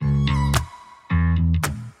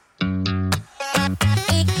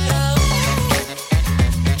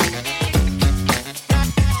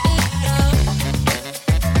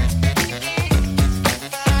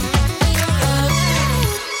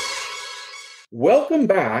Welcome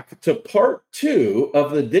back to part 2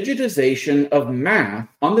 of the digitization of math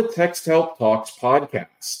on the Texthelp Talks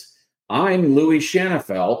podcast. I'm Louis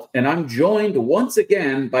Shanafelt, and I'm joined once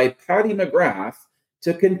again by Paddy McGrath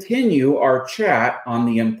to continue our chat on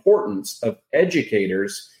the importance of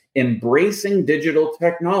educators embracing digital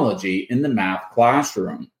technology in the math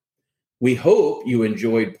classroom. We hope you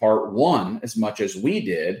enjoyed part 1 as much as we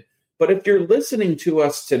did, but if you're listening to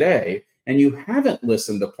us today and you haven't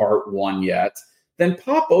listened to part 1 yet, then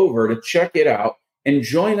pop over to check it out and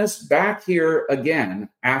join us back here again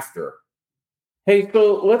after. Hey,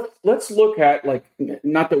 so let's look at,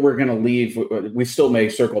 not that we're going to leave, we still may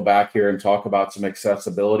circle back here and talk about some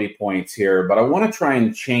accessibility points here, but I want to try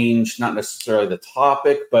and change not necessarily the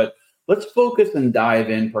topic, but let's focus and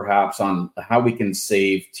dive in perhaps on how we can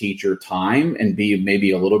save teacher time and be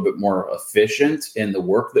maybe a little bit more efficient in the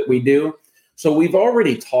work that we do. So we've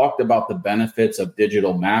already talked about the benefits of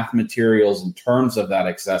digital math materials in terms of that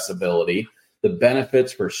accessibility. The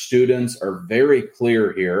benefits for students are very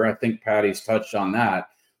clear here. I think Paddy's touched on that.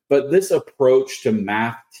 But this approach to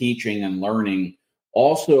math teaching and learning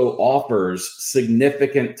also offers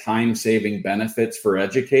significant time-saving benefits for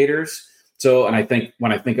educators. So, and I think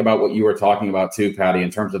when I think about what you were talking about too, Paddy,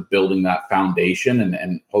 in terms of building that foundation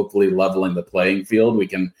and hopefully leveling the playing field, we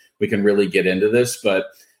can really get into this. But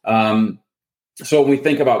so when we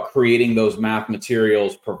think about creating those math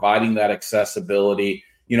materials, providing that accessibility,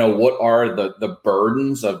 what are the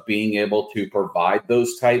burdens of being able to provide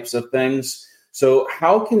those types of things? So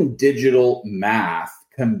how can digital math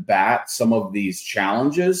combat some of these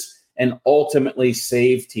challenges and ultimately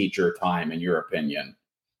save teacher time, in your opinion?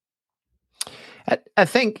 I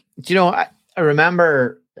think, I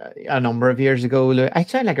remember a number of years ago, I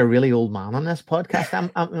sound like a really old man on this podcast.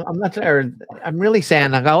 I'm not sure. I'm really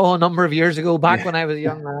saying a number of years ago, back when I was a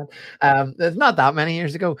young man. It's not that many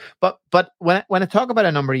years ago, but when I talk about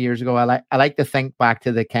a number of years ago, I like to think back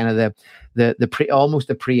to the kind of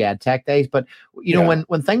the pre-ed tech days. But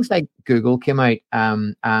when things like Google came out,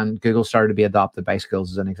 and Google started to be adopted by schools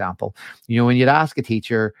as an example, when you'd ask a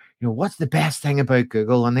teacher, what's the best thing about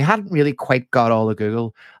Google, and they hadn't really quite got all of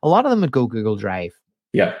Google, a lot of them would go Google Drive.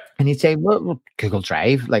 Yeah. And you'd say, well, Google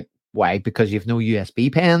Drive, why? Because you've no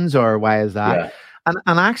USB pens, or why is that? Yeah.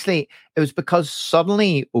 And actually, it was because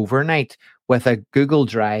suddenly overnight with a Google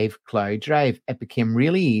Drive, Cloud Drive, it became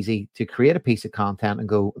really easy to create a piece of content and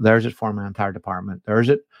go, there's it for my entire department. There's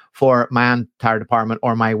it for my entire department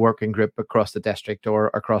or my working group across the district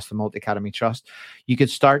or across the Multi-Academy Trust. You could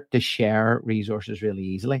start to share resources really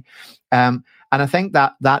easily. And I think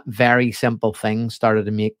that very simple thing started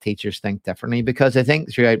to make teachers think differently, because I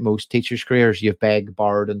think throughout most teachers' careers, you've begged,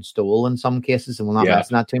 borrowed, and stole in some cases, and we'll not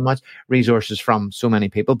mention that too much, resources from so many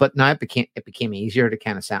people. But now it became easier to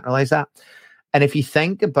kind of centralize that. And if you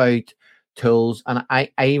think about tools, and I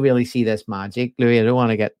really see this magic, Louis, I don't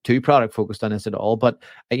want to get too product focused on this at all, but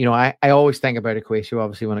I always think about Equatio,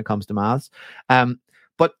 obviously, when it comes to maths.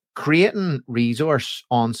 But creating resource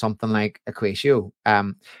on something like Equatio,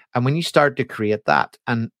 and when you start to create that,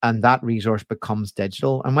 and that resource becomes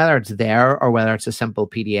digital, and whether it's there or whether it's a simple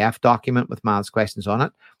PDF document with maths questions on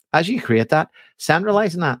it, as you create that,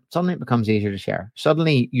 centralizing that, suddenly it becomes easier to share.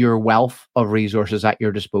 Suddenly your wealth of resources at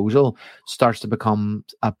your disposal starts to become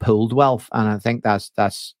a pooled wealth. And I think that's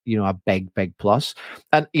a big, big plus.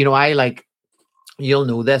 And, you'll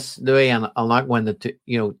know this, Louis, and I'll not go into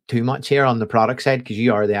too much here on the product side, because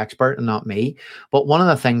you are the expert and not me. But one of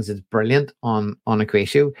the things that's brilliant on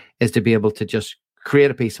Equatio is to be able to just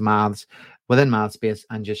create a piece of maths within MathSpace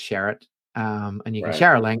and just share it. And you can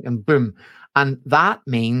share a link and boom. And that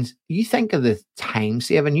means you think of the time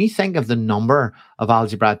saving, you think of the number of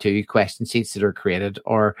Algebra 2 question sheets that are created,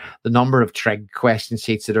 or the number of trig question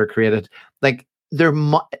sheets that are created.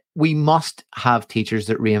 We must have teachers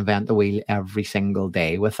that reinvent the wheel every single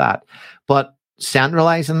day with that. But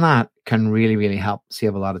centralizing that can really, really help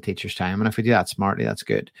save a lot of teachers' time. And if we do that smartly, that's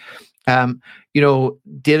good.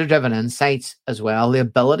 Data-driven insights as well, the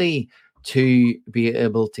ability to be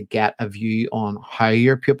able to get a view on how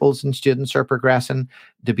your pupils and students are progressing,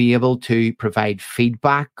 to be able to provide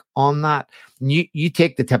feedback on that. You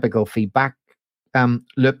take the typical feedback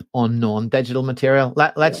loop on non-digital material.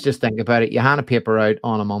 Let's just think about it. You hand a paper out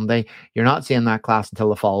on a Monday. You're not seeing that class until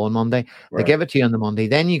the following Monday. They give it to you on the Monday.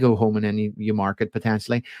 Then you go home and then you mark it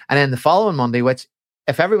potentially. And then the following Monday, which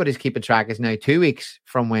if everybody's keeping track is now 2 weeks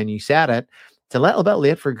from when you said it, it's a little bit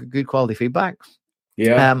late for good quality feedback.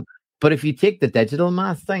 Yeah. But if you take the digital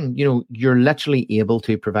math thing, you're literally able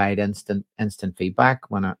to provide instant feedback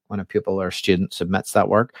when a pupil or student submits that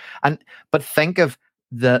work. But think of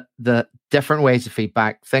the different ways of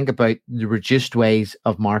feedback, think about the reduced ways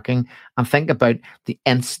of marking, and think about the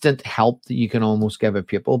instant help that you can almost give a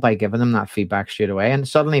pupil by giving them that feedback straight away, and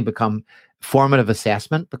suddenly become formative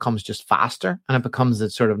assessment becomes just faster, and it becomes the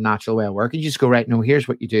sort of natural way of working. You just go, right, no, here's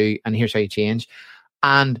what you do and here's how you change.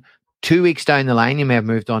 And 2 weeks down the line, you may have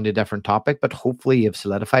moved on to a different topic, but hopefully you've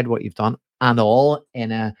solidified what you've done, and all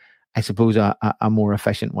in a more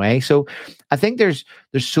efficient way. So I think there's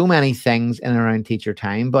so many things in and around teacher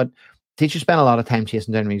time, but teachers spend a lot of time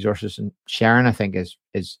chasing down resources, and sharing, I think,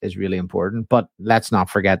 is really important. But let's not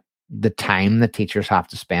forget the time that teachers have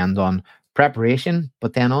to spend on preparation,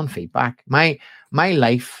 but then on feedback. My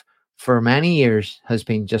life for many years has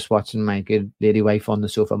been just watching my good lady wife on the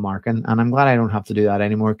sofa marking, and I'm glad I don't have to do that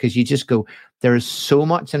anymore, because you just go, there is so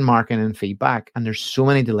much in marking and feedback, and there's so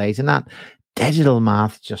many delays in that. Digital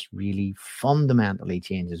math just really fundamentally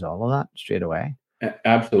changes all of that straight away.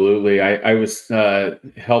 Absolutely. I was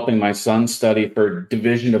helping my son study for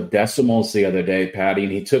division of decimals the other day, Paddy,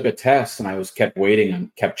 and he took a test, and I kept waiting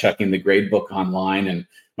and kept checking the grade book online, and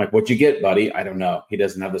I'm like, what'd you get, buddy? I don't know. He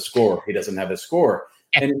doesn't have the score.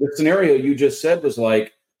 And the scenario you just said was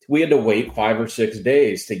like, we had to wait 5 or 6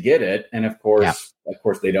 days to get it. And of course,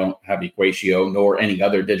 they don't have Equatio nor any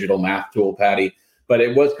other digital math tool, Paddy. But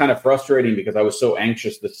it was kind of frustrating because I was so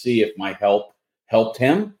anxious to see if my help helped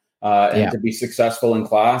him and to be successful in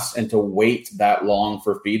class, and to wait that long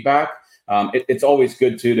for feedback. It's always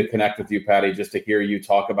good, too, to connect with you, Paddy, just to hear you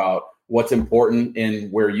talk about what's important in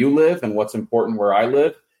where you live and what's important where I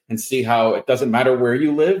live, and see how it doesn't matter where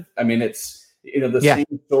you live. I mean, it's the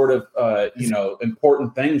same sort of,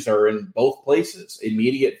 important things are in both places.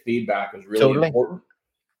 Immediate feedback is really important.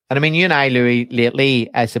 And I mean, you and I, Louis, lately,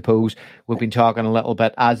 I suppose we've been talking a little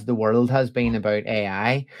bit, as the world has been, about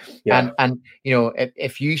AI. Yeah. And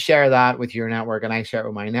if you share that with your network and I share it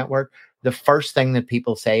with my network, the first thing that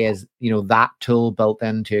people say is, that tool built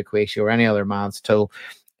into Equatio or any other maths tool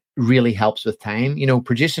really helps with time.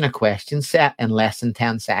 Producing a question set in less than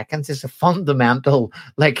 10 seconds is a fundamental,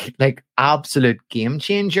 like absolute game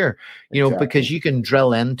changer, exactly. Because you can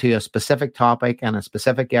drill into a specific topic and a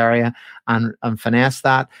specific area and finesse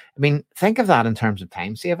that. I mean, think of that in terms of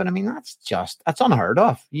time saving. I mean, that's unheard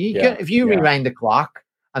of. If you rewind the clock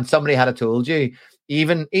and somebody had told you,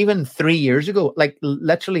 even 3 years ago, like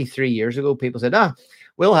literally 3 years ago, people said,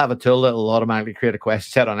 we'll have a tool that will automatically create a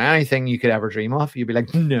question set on anything you could ever dream of. You'd be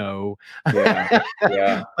like, no.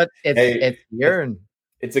 Yeah. But it's here. And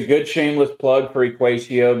it's a good shameless plug for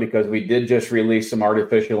Equatio, because we did just release some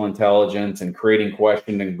artificial intelligence, and creating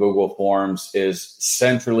questions in Google Forms is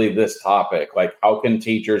centrally this topic. Like, how can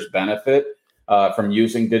teachers benefit from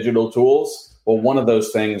using digital tools? Well, one of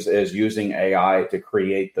those things is using AI to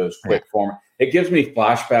create those quick form. It gives me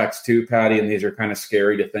flashbacks too, Paddy, and these are kind of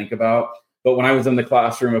scary to think about. But when I was in the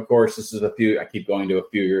classroom, of course, I keep going to a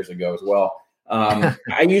few years ago as well. I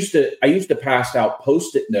used to pass out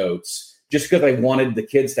Post-it notes just because I wanted the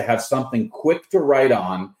kids to have something quick to write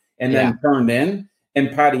on and then turn in.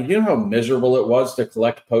 And Paddy, do you know how miserable it was to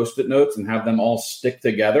collect Post-it notes and have them all stick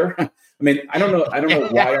together? I mean, I don't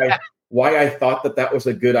know why I thought that was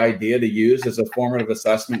a good idea to use as a formative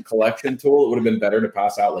assessment collection tool. It would have been better to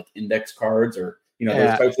pass out like index cards or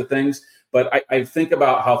those types of things. But I think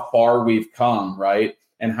about how far we've come, right?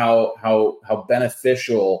 And how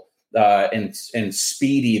beneficial and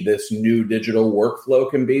speedy this new digital workflow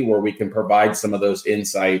can be, where we can provide some of those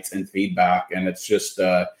insights and feedback. And it's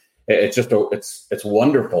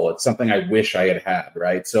wonderful. It's something I wish I had,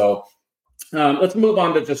 right? So let's move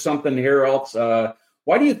on to just something here else.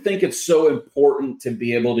 Why do you think it's so important to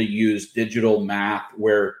be able to use digital math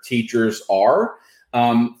where teachers are?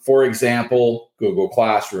 For example, Google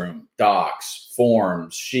Classroom, Docs,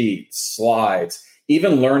 Forms, Sheets, Slides,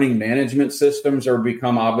 even learning management systems are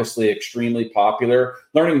become obviously extremely popular.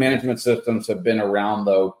 Learning management systems have been around,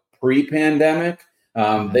 though, pre-pandemic.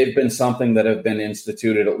 They've been something that have been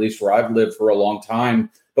instituted, at least where I've lived, for a long time.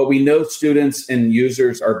 But we know students and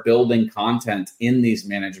users are building content in these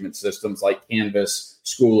management systems like Canvas,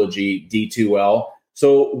 Schoology, D2L.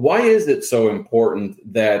 So why is it so important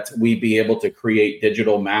that we be able to create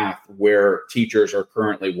digital math where teachers are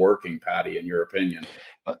currently working, Paddy, in your opinion?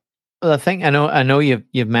 Well, I think I know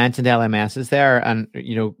you've mentioned LMSs there, and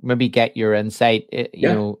maybe get your insight,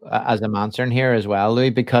 as I'm answering here as well, Louis.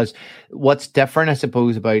 Because what's different, I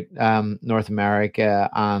suppose, about North America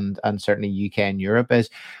and certainly UK and Europe is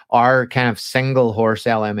our kind of single horse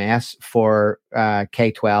LMS for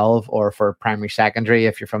K-12 or for primary secondary,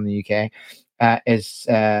 if you're from the UK. is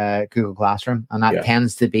Google Classroom, and that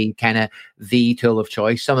tends to be kind of the tool of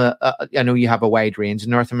choice. Some of I know you have a wide range in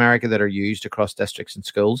North America that are used across districts and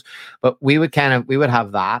schools, but we would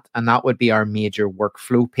have that, and that would be our major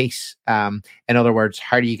workflow piece. In other words,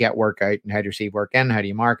 how do you get work out, and how do you receive work in, how do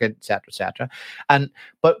you mark it, et cetera. And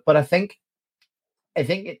but I think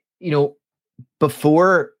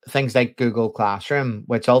before things like Google Classroom,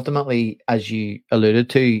 which ultimately, as you alluded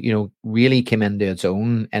to, really came into its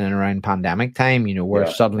own in and around pandemic time,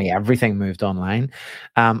 where suddenly everything moved online,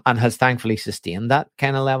 and has thankfully sustained that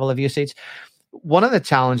kind of level of usage. One of the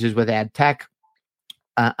challenges with EdTech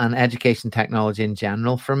and education technology in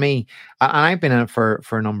general for me, and I've been in it for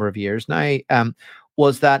a number of years now,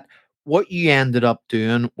 was that what you ended up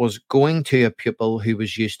doing was going to a pupil who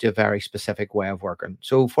was used to a very specific way of working.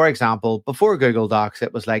 So, for example, before Google Docs,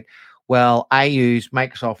 it was like, well, I use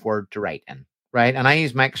Microsoft Word to write in, right? And I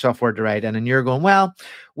use Microsoft Word to write in, and you're going, well,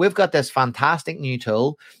 we've got this fantastic new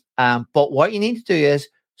tool, but what you need to do is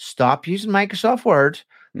stop using Microsoft Word.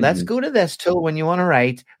 Mm-hmm. Let's go to this tool when you want to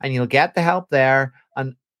write, and you'll get the help there.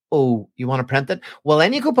 And oh, you want to print it? Well,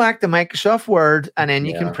 then you go back to Microsoft Word, and then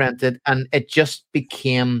you can print it. And it just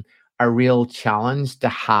became a real challenge to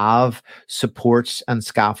have supports and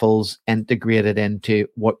scaffolds integrated into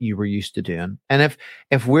what you were used to doing. And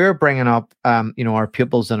if we're bringing up, our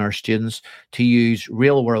pupils and our students to use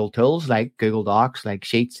real world tools like Google Docs, like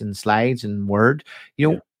Sheets and Slides and Word,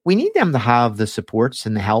 we need them to have the supports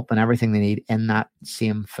and the help and everything they need in that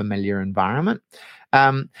same familiar environment.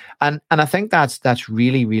 And I think that's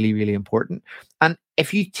really, really, really important. And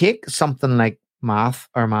if you take something like maths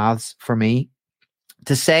for me,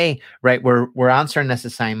 to say, right, we're answering this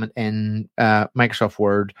assignment in Microsoft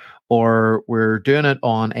Word, or we're doing it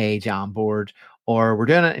on a Jamboard, or we're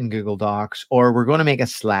doing it in Google Docs, or we're going to make a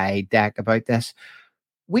slide deck about this,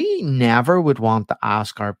 we never would want to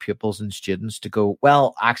ask our pupils and students to go,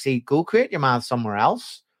 well, actually, go create your math somewhere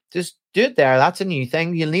else. Just do it there. That's a new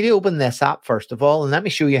thing. You'll need to open this app first of all, and let me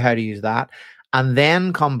show you how to use that, and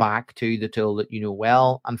then come back to the tool that you know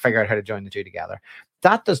well and figure out how to join the two together.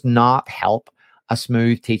 That does not help a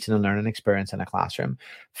smooth teaching and learning experience in a classroom.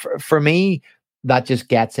 For me, that just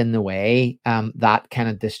gets in the way, that kind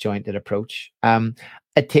of disjointed approach.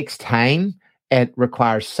 It takes time. It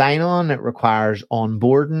requires sign-on. It requires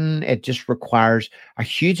onboarding. It just requires a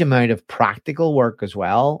huge amount of practical work as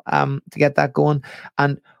well, to get that going.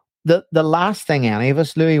 And the last thing any of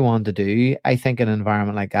us, Louis, want to do, I think, in an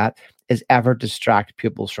environment like that, is ever distract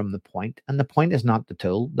pupils from the point. And the point is not the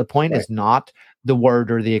tool. The point is not the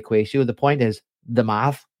word or the equation. The point is the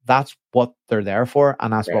math. That's what they're there for,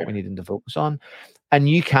 and that's what we need them to focus on. And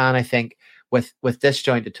you can, I think, with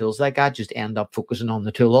disjointed tools like that, just end up focusing on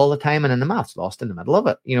the tool all the time, and then the math's lost in the middle of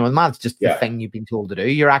it. The math's just the thing you've been told to do.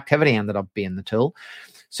 Your activity ended up being the tool.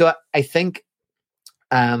 So I think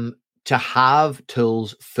to have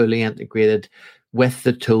tools fully integrated with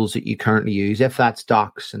the tools that you currently use, if that's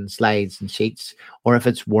docs and slides and sheets, or if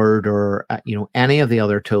it's Word or any of the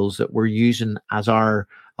other tools that we're using as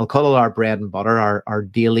I'll call it our bread and butter, our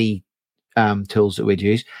daily tools that we'd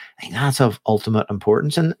use, I think that's of ultimate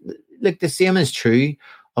importance. And look, the same is true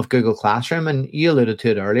of Google Classroom, and you alluded to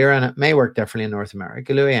it earlier, and it may work differently in North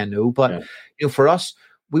America, Louis, I know, but for us,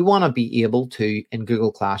 we want to be able to, in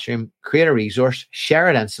Google Classroom, create a resource, share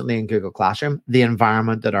it instantly in Google Classroom, the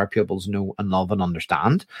environment that our pupils know and love and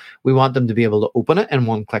understand. We want them to be able to open it in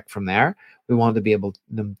one click from there. We want to be able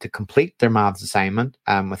them to complete their maths assignment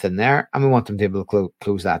within there, and we want them to be able to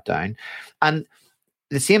close that down. And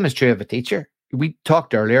the same is true of a teacher. We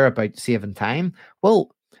talked earlier about saving time.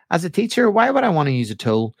 Well, as a teacher, why would I want to use a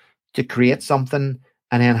tool to create something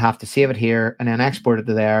and then have to save it here and then export it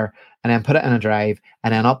to there and then put it in a drive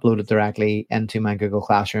and then upload it directly into my Google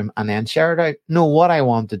Classroom and then share it out? No, what I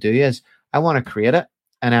want to do is I want to create it,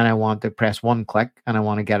 and then I want to press one click and I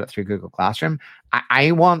want to get it through Google Classroom.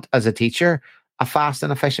 I want, as a teacher, a fast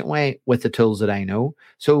and efficient way with the tools that I know.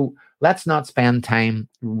 So let's not spend time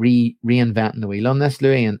reinventing the wheel on this,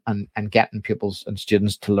 Louis, and getting pupils and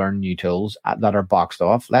students to learn new tools that are boxed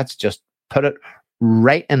off. Let's just put it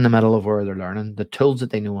right in the middle of where they're learning, the tools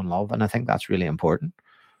that they know and love. And I think that's really important.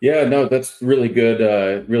 Yeah, no, that's really good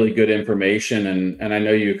information. And I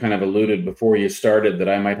know you kind of alluded before you started that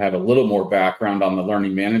I might have a little more background on the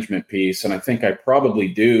learning management piece. And I think I probably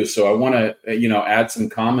do. So I want to, add some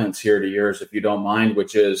comments here to yours, if you don't mind,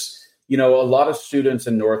 which is, a lot of students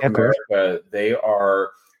in North America, they are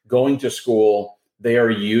going to school, they are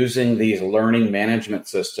using these learning management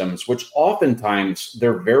systems, which oftentimes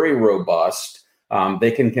they're very robust.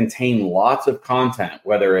 They can contain lots of content,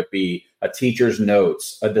 whether it be a teacher's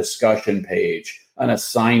notes, a discussion page, an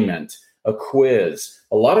assignment, a quiz.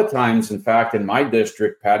 A lot of times, in fact, in my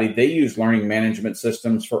district, Paddy, they use learning management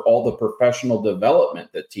systems for all the professional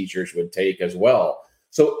development that teachers would take as well.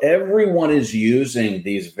 So everyone is using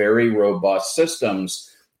these very robust systems.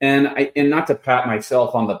 And not to pat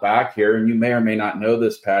myself on the back here, and you may or may not know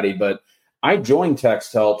this, Paddy, but I joined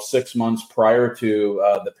Texthelp 6 months prior to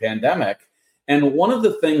the pandemic. And one of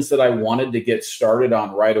the things that I wanted to get started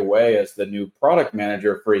on right away as the new product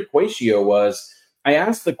manager for Equatio was I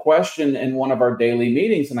asked the question in one of our daily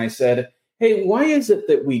meetings, and I said, hey, why is it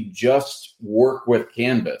that we just work with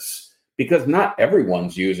Canvas? Because not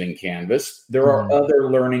everyone's using Canvas. There are other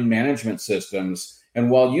learning management systems. And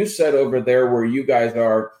while you said over there where you guys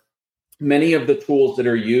are, many of the tools that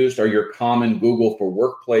are used are your common Google for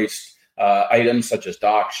Workplace items such as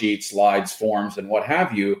doc sheets, slides, forms, and what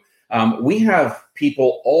have you. We have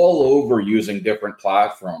people all over using different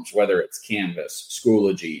platforms, whether it's Canvas,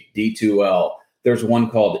 Schoology, D2L. There's one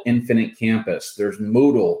called Infinite Campus. There's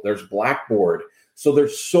Moodle. There's Blackboard. So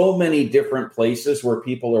there's so many different places where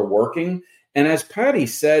people are working. And as Paddy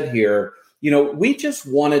said here, we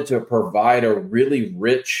just wanted to provide a really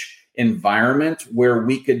rich environment where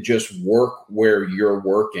we could just work where you're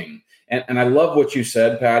working. And I love what you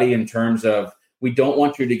said, Paddy, in terms of we don't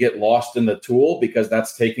want you to get lost in the tool because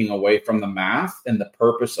that's taking away from the math and the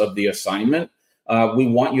purpose of the assignment. We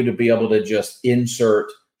want you to be able to just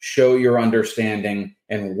insert, show your understanding,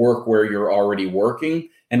 and work where you're already working.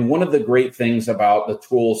 And one of the great things about the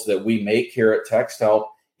tools that we make here at Texthelp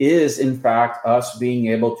is, in fact, us being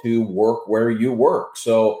able to work where you work.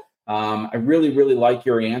 So I really, really like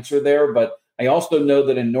your answer there. But I also know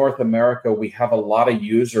that in North America, we have a lot of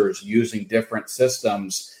users using different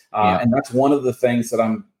systems. And that's one of the things that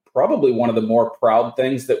I'm probably one of the more proud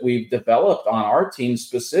things that we've developed on our team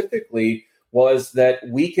specifically was that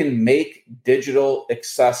we can make digital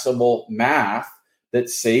accessible math that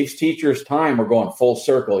saves teachers time. We're going full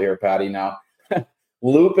circle here, Paddy, now,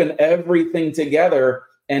 looping everything together.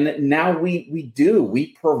 And now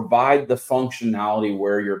we provide the functionality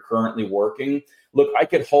where you're currently working. Look, I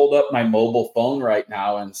could hold up my mobile phone right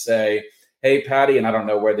now and say, hey, Paddy, and I don't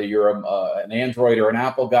know whether you're an Android or an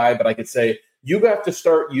Apple guy, but I could say, you have to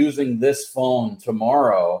start using this phone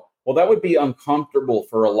tomorrow. Well, that would be uncomfortable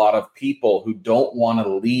for a lot of people who don't want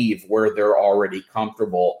to leave where they're already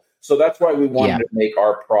comfortable. So that's why we wanted to make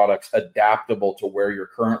our products adaptable to where you're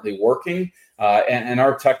currently working. And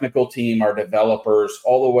our technical team, our developers,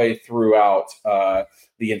 all the way throughout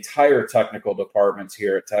the entire technical departments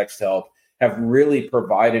here at Texthelp have really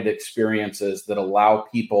provided experiences that allow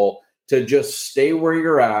people to just stay where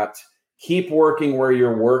you're at, keep working where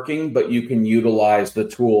you're working, but you can utilize the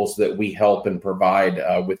tools that we help and provide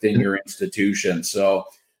within your institution. So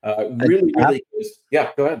really,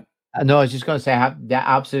 go ahead. No, I was just going to say, I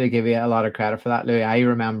absolutely give you a lot of credit for that, Louis. I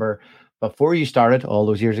remember before you started, all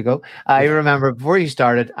those years ago,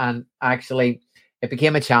 and actually it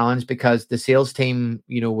became a challenge because the sales team,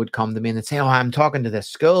 would come to me and say, oh, I'm talking to this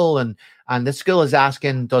school and this school is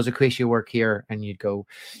asking, does Equatio work here? And you'd go,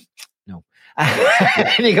 no.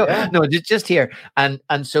 And you go, no, just here. And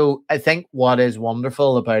so I think what is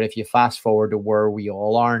wonderful about if you fast forward to where we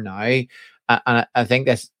all are now, and I think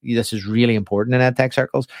this is really important in EdTech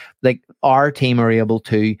circles, like our team are able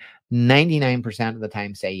to 99% of the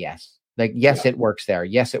time say yes. Like, yes, it works there.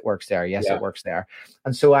 Yes, it works there. Yes, it works there.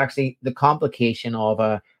 And so actually the complication of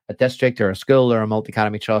a district or a school or a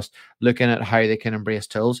multi-academy trust looking at how they can embrace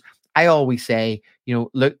tools, I always say,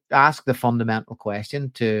 look, ask the fundamental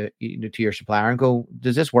question to your supplier and go,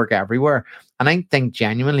 does this work everywhere? And I think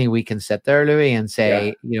genuinely we can sit there, Louis, and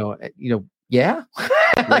say,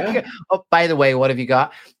 like, oh, by the way, what have you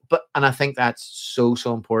got? And I think that's so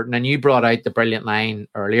important. And you brought out the brilliant line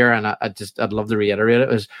earlier, and I'd love to reiterate it,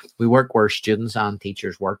 was we work where students and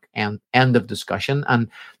teachers work, and end of discussion.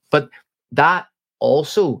 But that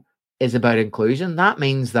also is about inclusion. That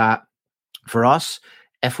means that for us,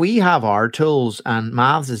 if we have our tools and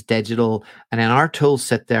maths is digital and then our tools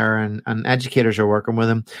sit there and educators are working with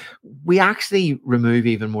them, we actually remove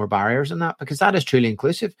even more barriers in that, because that is truly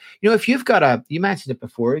inclusive. If you've got you mentioned it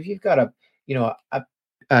before, if you've got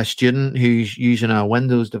a student who's using a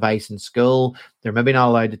Windows device in school, they're maybe not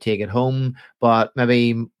allowed to take it home, but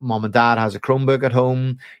maybe mom and dad has a Chromebook at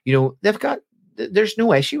home, there's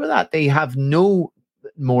no issue with that. They have no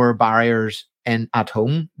more barriers at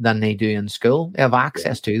home than they do in school. They have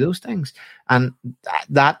access to those things. And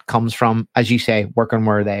that comes from, as you say, working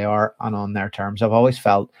where they are and on their terms. I've always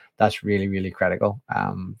felt that's really, really critical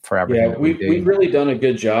for everything. We've really done a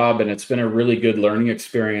good job, and it's been a really good learning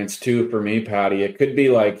experience too for me, Paddy. It could be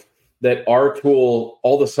like, that our tool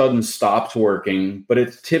all of a sudden stops working, but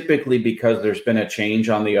it's typically because there's been a change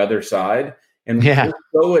on the other side. And we're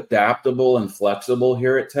so adaptable and flexible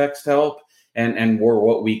here at Texthelp, and we're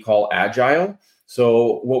what we call agile.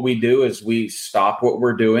 So what we do is we stop what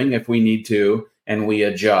we're doing if we need to, and we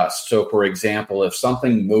adjust. So for example, if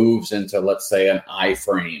something moves into, let's say, an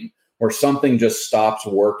iframe, or something just stops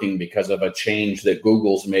working because of a change that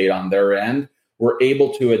Google's made on their end, we're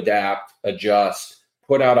able to adapt, adjust,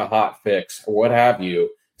 put out a hot fix, or what have you,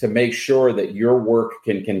 to make sure that your work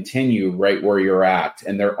can continue right where you're at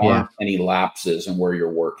and there aren't any lapses in where you're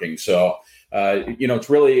working. So, it's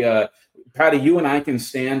really, Paddy, you and I can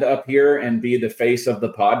stand up here and be the face of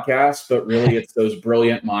the podcast, but really it's those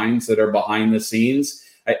brilliant minds that are behind the scenes.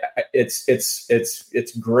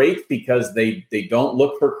 It's great because they don't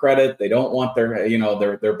look for credit. They don't want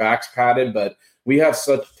their backs patted, but we have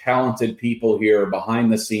such talented people here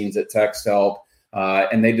behind the scenes at Texthelp.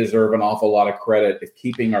 And they deserve an awful lot of credit of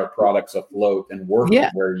keeping our products afloat and working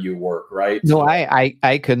where you work, right? No,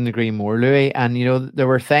 I couldn't agree more, Louis. And, there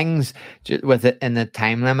were things with it in the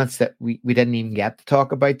time limits that we didn't even get to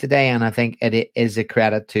talk about today. And I think it is a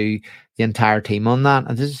credit to the entire team on that.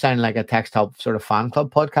 And this is sounding like a Texthelp sort of fan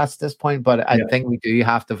club podcast at this point, but I think we do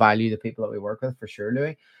have to value the people that we work with for sure,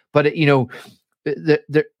 Louis. But,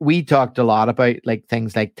 we talked a lot about like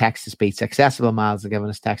things like text to speech. Accessible Maths are giving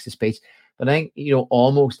us text to speech. But I think,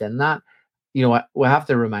 almost in that, we have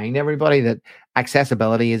to remind everybody that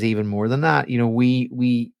accessibility is even more than that.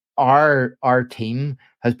 Our team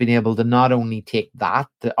has been able to not only take that,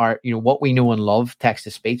 what we know and love, text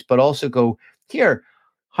to speech, but also go, here,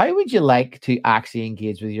 how would you like to actually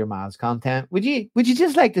engage with your maths content? Would you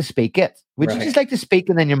just like to speak it? Would you just like to speak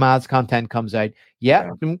and then your maths content comes out?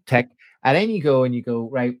 Tick. And then you go,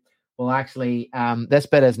 right, well, actually, this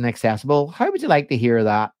bit isn't accessible. How would you like to hear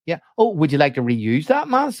that? Yeah. Oh, would you like to reuse that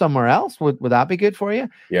math somewhere else? Would that be good for you?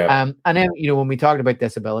 Yeah. And then, when we talked about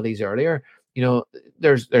disabilities earlier,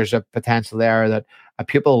 there's a potential there that a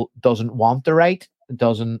pupil doesn't want to write,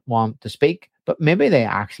 doesn't want to speak, but maybe they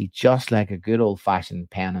actually just like a good old fashioned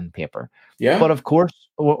pen and paper. Yeah. But of course,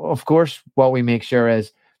 what we make sure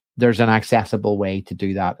is there's an accessible way to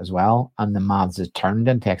do that as well. And the maths is turned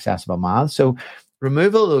into accessible maths. So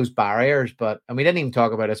remove all those barriers, and we didn't even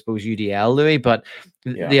talk about, I suppose, UDL, Louis, but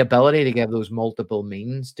the ability to give those multiple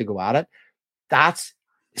means to go at it, that's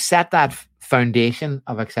set that foundation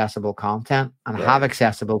of accessible content and have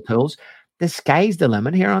accessible tools. The sky's the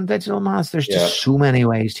limit here on digital maths. There's just so many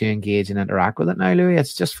ways to engage and interact with it now, Louis.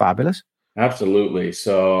 It's just fabulous. Absolutely.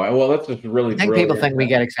 So, well, that's just really. I think people think we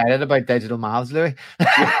get excited about digital maths, Louis.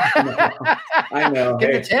 I know.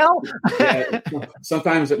 Can you tell?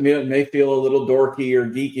 Sometimes it may feel a little dorky or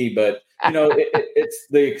geeky, but it's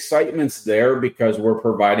the excitement's there because we're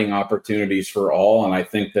providing opportunities for all, and I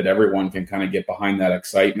think that everyone can kind of get behind that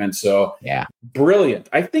excitement. So, brilliant.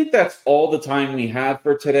 I think that's all the time we have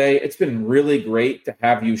for today. It's been really great to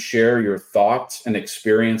have you share your thoughts and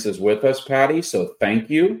experiences with us, Paddy. So, thank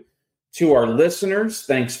you. To our listeners,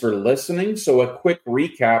 thanks for listening. So a quick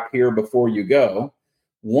recap here before you go.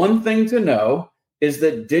 One thing to know is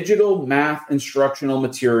that digital math instructional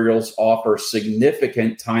materials offer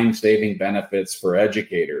significant time-saving benefits for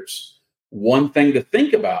educators. One thing to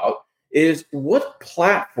think about is what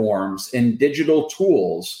platforms and digital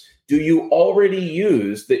tools do you already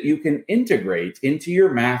use that you can integrate into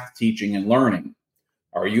your math teaching and learning?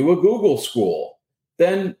 Are you a Google school?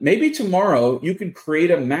 Then maybe tomorrow you could create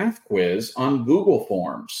a math quiz on Google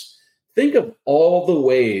Forms. Think of all the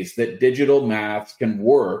ways that digital math can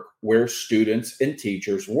work where students and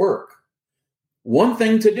teachers work. One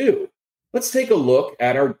thing to do, let's take a look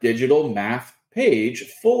at our digital math page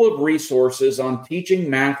full of resources on teaching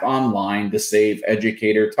math online to save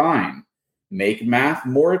educator time, make math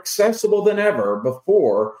more accessible than ever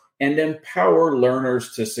before, and empower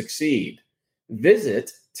learners to succeed.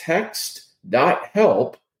 Visit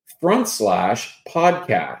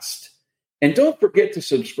text.help/podcast. And don't forget to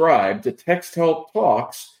subscribe to Texthelp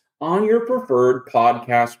Talks on your preferred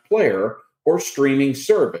podcast player or streaming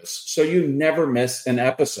service so you never miss an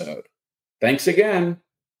episode. Thanks again.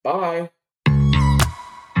 Bye.